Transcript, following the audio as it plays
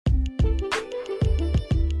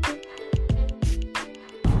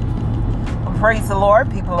Praise the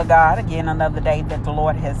Lord, people of God. Again, another day that the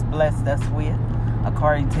Lord has blessed us with,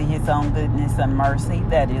 according to his own goodness and mercy,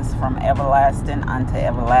 that is from everlasting unto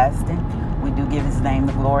everlasting. We do give his name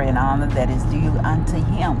the glory and honor that is due unto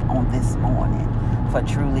him on this morning. For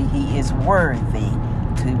truly he is worthy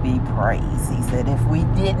to be praised. He said if we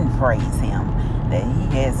didn't praise him, that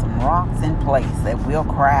he has some rocks in place that will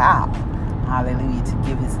cry out, hallelujah, to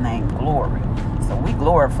give his name glory. So we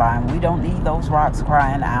glorify him. We don't need those rocks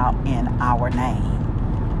crying out in our name.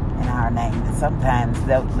 In our name. And sometimes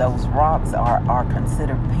those rocks are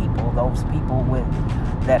considered people. Those people with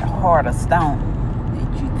that heart of stone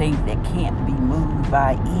that you think that can't be moved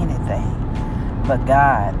by anything. But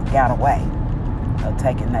God got away of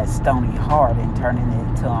taking that stony heart and turning it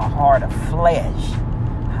into a heart of flesh.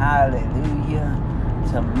 Hallelujah.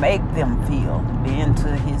 To make them feel, bend to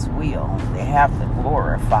his will, they have to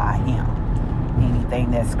glorify him.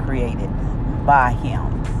 Anything that's created by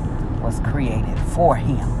him was created for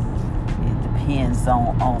him. It depends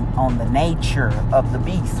on the nature of the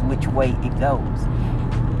beast, which way it goes.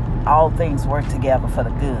 All things work together for the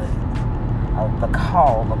good of the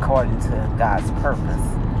call according to God's purpose.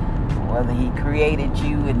 Whether he created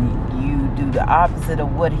you and you do the opposite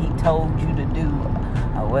of what he told you to do,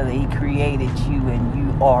 or whether he created you and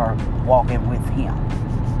you are walking with him.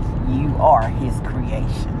 You are his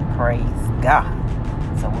creation. Praise God.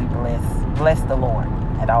 So we bless the Lord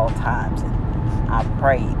at all times. And I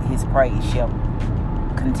pray his praise shall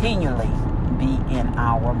continually be in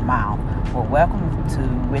our mouth. Well, welcome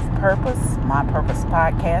to With Purpose, My Purpose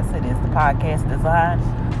podcast. It is the podcast designed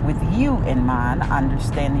with you in mind,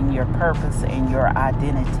 understanding your purpose and your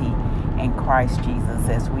identity in Christ Jesus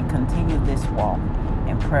as we continue this walk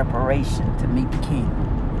in preparation to meet the King.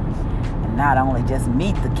 And not only just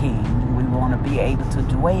meet the King, we want to be able to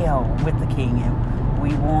dwell with the King, and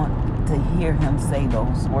we want to hear him say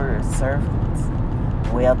those words, servants,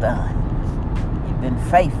 well done. You've been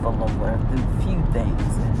faithful over through few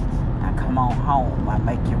things, and I come on home, I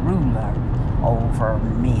make you ruler over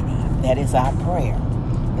many. That is our prayer.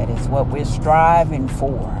 That is what we're striving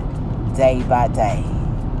for day by day.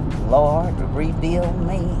 Lord, reveal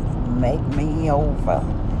me, make me over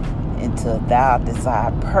into thy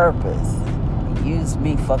desired purpose. Use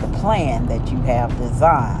me for the plan that you have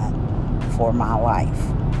designed for my life.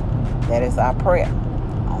 That is our prayer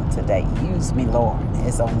on today. Use me, Lord,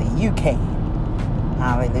 as only you can.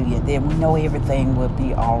 Hallelujah. Then we know everything will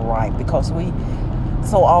be all right, because we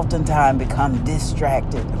so oftentimes become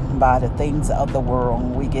distracted by the things of the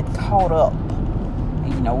world. We get caught up.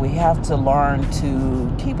 We have to learn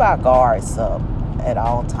to keep our guards up at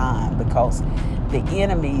all times, because the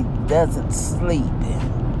enemy doesn't sleep.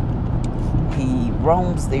 He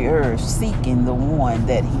roams the earth seeking the one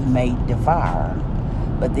that he may devour.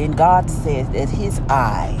 But then God says that his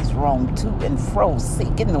eyes roam to and fro,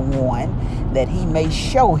 seeking the one that he may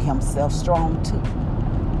show himself strong to.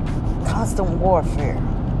 Constant warfare.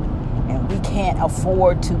 And we can't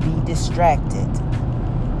afford to be distracted.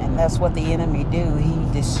 And that's what the enemy do.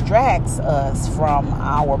 He distracts us from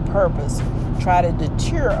our purpose, try to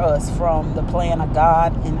deter us from the plan of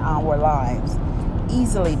God in our lives.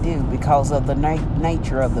 Easily do, because of the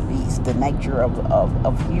nature of the beast, the nature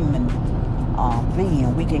of human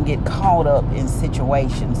being. We can get caught up in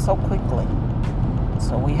situations so quickly.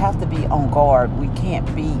 So we have to be on guard. We can't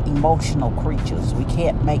be emotional creatures. We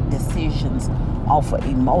can't make decisions off of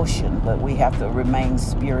emotion, but we have to remain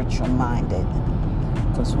spiritual minded,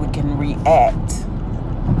 because we can react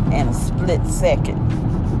in a split second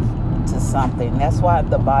to something. That's why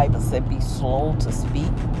the Bible said be slow to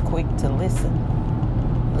speak, quick to listen.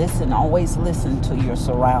 Listen, always listen to your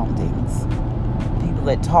surroundings. People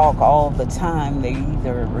that talk all the time, they're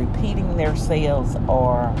either repeating themselves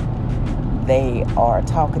or they are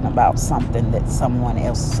talking about something that someone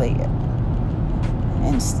else said.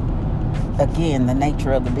 And again, the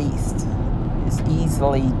nature of the beast is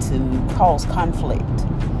easily to cause conflict,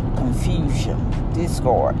 confusion,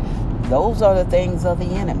 discord. Those are the things of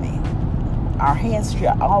the enemy. Our hands should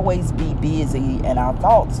always be busy, and our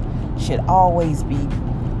thoughts should always be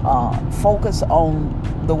focused on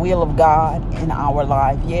the will of God in our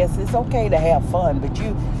life. Yes, it's okay to have fun, but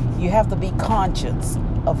you have to be conscious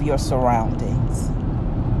of your surroundings.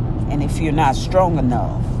 And if you're not strong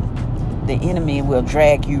enough, the enemy will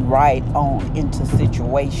drag you right on into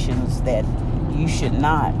situations that you should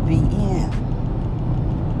not be in.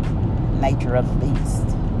 Nature of the beast.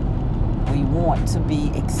 We want to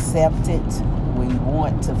be accepted. We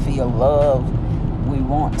want to feel loved. We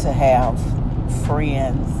want to have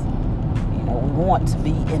friends. We want to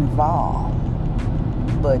be involved.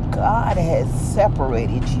 But God has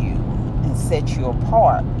separated you and set you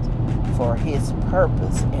apart for his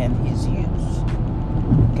purpose and his use.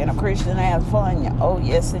 Can a Christian have fun? Oh,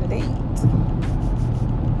 yes, indeed.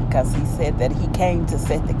 Because he said that he came to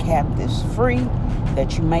set the captives free,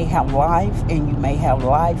 that you may have life and you may have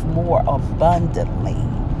life more abundantly.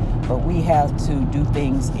 But we have to do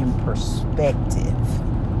things in perspective.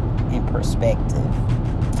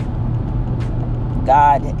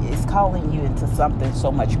 God is calling you into something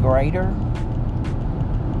so much greater.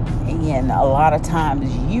 And a lot of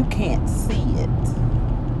times you can't see it.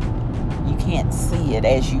 You can't see it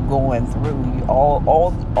as you're going through.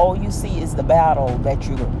 All you see is the battle that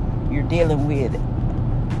you're dealing with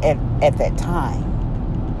at that time.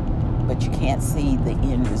 But you can't see the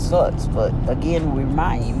end results. But again, we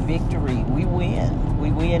remind you, victory, we win.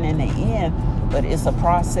 We win in the end, but it's a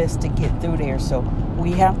process to get through there. So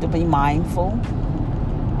we have to be mindful,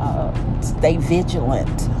 stay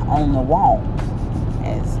vigilant on the walk.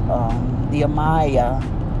 As Nehemiah,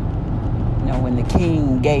 when the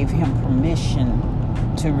king gave him permission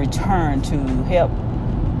to return to help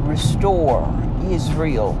restore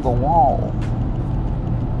Israel, the wall.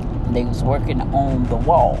 They was working on the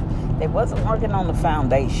wall. They wasn't working on the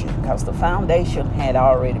foundation, because the foundation had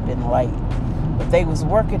already been laid. But they was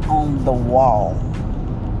working on the wall.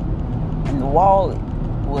 And the wall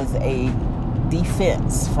was a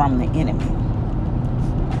defense from the enemy.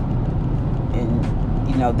 And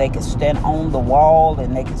they could stand on the wall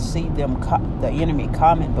and they could see the enemy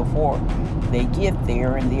coming before they get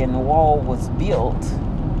there. And then the wall was built.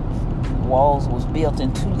 The walls was built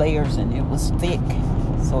in 2 layers, and it was thick.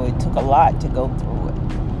 So it took a lot to go through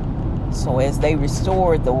it. So as they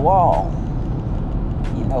restored the wall,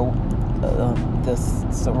 the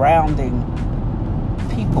surrounding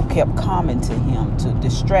people kept coming to him to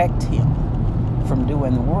distract him from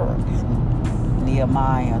doing the work. And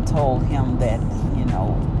Nehemiah told him that,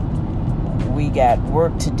 we got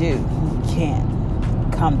work to do. We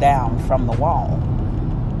can't come down from the wall.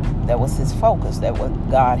 That was his focus. That was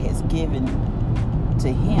God has given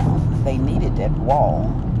to him. They needed that wall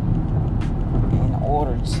in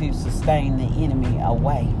order to sustain the enemy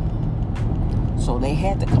away. So they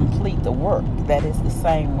had to complete the work. That is the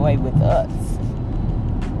same way with us.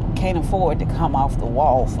 Can't afford to come off the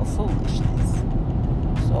wall for foolishness.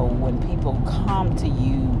 So when people come to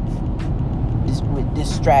you with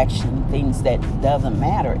distraction, things that doesn't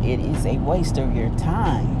matter, it is a waste of your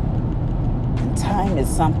time. And time is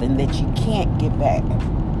something that you can't get back.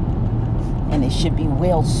 And it should be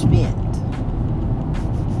well spent.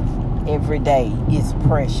 Every day is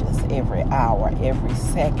precious. Every hour, every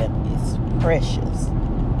second is precious.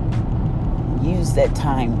 Use that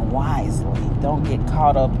time wisely. Don't get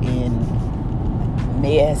caught up in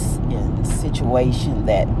mess and situation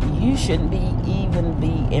that you shouldn't even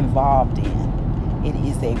be involved in. It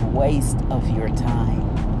is a waste of your time.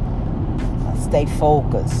 Stay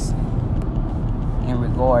focused in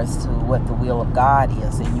regards to what the will of God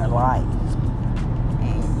is in your life.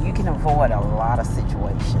 And you can avoid a lot of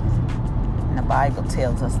situations. And the Bible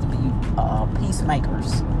tells us to be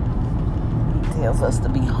peacemakers. It tells us to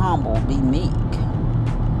be humble, be meek.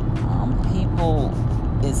 People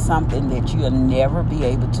is something that you'll never be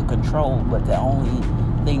able to control, but the only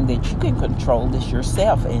thing that you can control is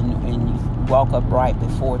yourself, and you walk upright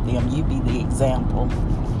before them. You be the example,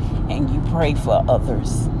 and you pray for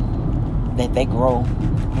others that they grow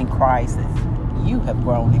in Christ as you have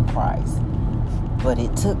grown in Christ. But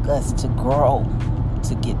it took us to grow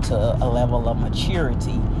to get to a level of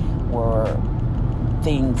maturity where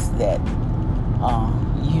things that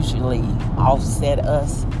usually offset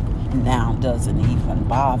us now doesn't even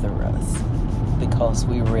bother us, because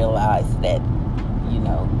we realize that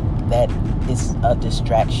that is a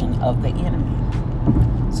distraction of the enemy.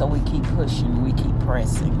 So we keep pushing, we keep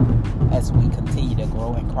pressing as we continue to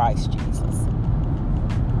grow in Christ Jesus.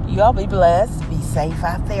 Y'all be blessed, be safe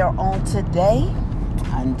out there on today.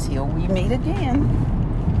 Until we meet again.